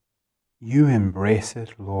You embrace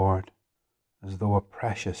it, Lord, as though a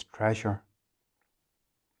precious treasure.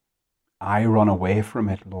 I run away from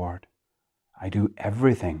it, Lord. I do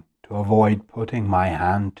everything to avoid putting my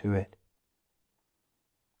hand to it.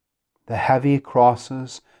 The heavy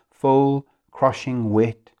cross's full, crushing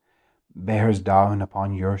weight bears down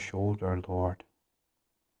upon your shoulder, Lord.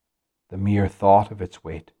 The mere thought of its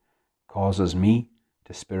weight causes me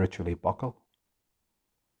to spiritually buckle.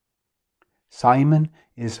 Simon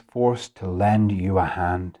is forced to lend you a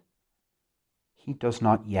hand. He does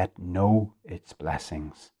not yet know its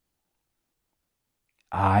blessings.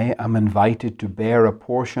 I am invited to bear a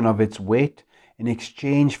portion of its weight in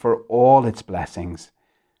exchange for all its blessings,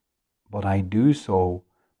 but I do so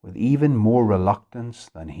with even more reluctance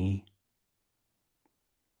than he.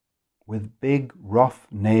 With big, rough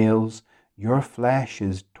nails, your flesh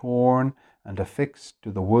is torn and affixed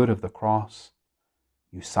to the wood of the cross.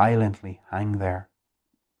 You silently hang there.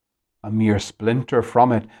 A mere splinter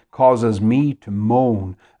from it causes me to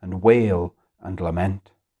moan and wail and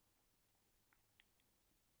lament.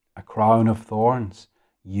 A crown of thorns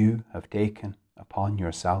you have taken upon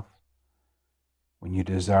yourself, when you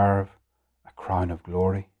deserve a crown of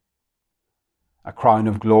glory. A crown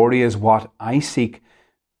of glory is what I seek,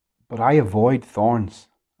 but I avoid thorns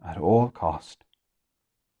at all cost.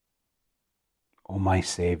 O my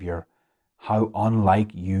Saviour, how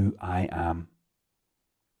unlike you I am.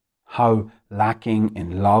 How lacking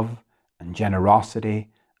in love and generosity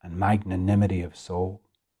and magnanimity of soul.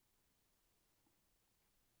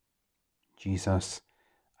 Jesus,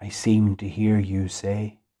 I seem to hear you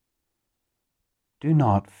say, do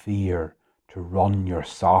not fear to run your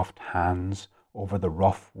soft hands over the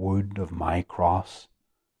rough wood of my cross.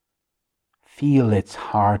 Feel its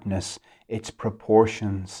hardness, its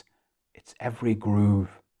proportions, its every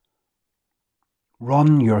groove.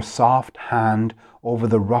 Run your soft hand over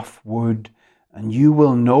the rough wood, and you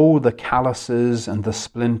will know the calluses and the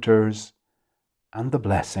splinters, and the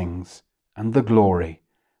blessings and the glory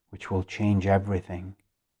which will change everything.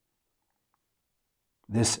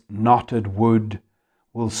 This knotted wood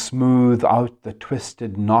will smooth out the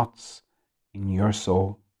twisted knots in your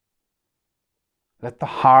soul. Let the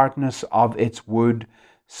hardness of its wood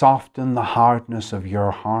soften the hardness of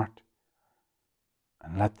your heart,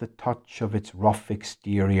 and let the touch of its rough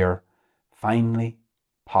exterior finely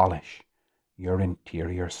polish your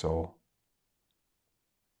interior soul.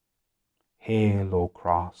 Hail, O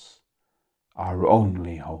cross, our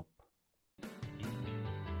only hope.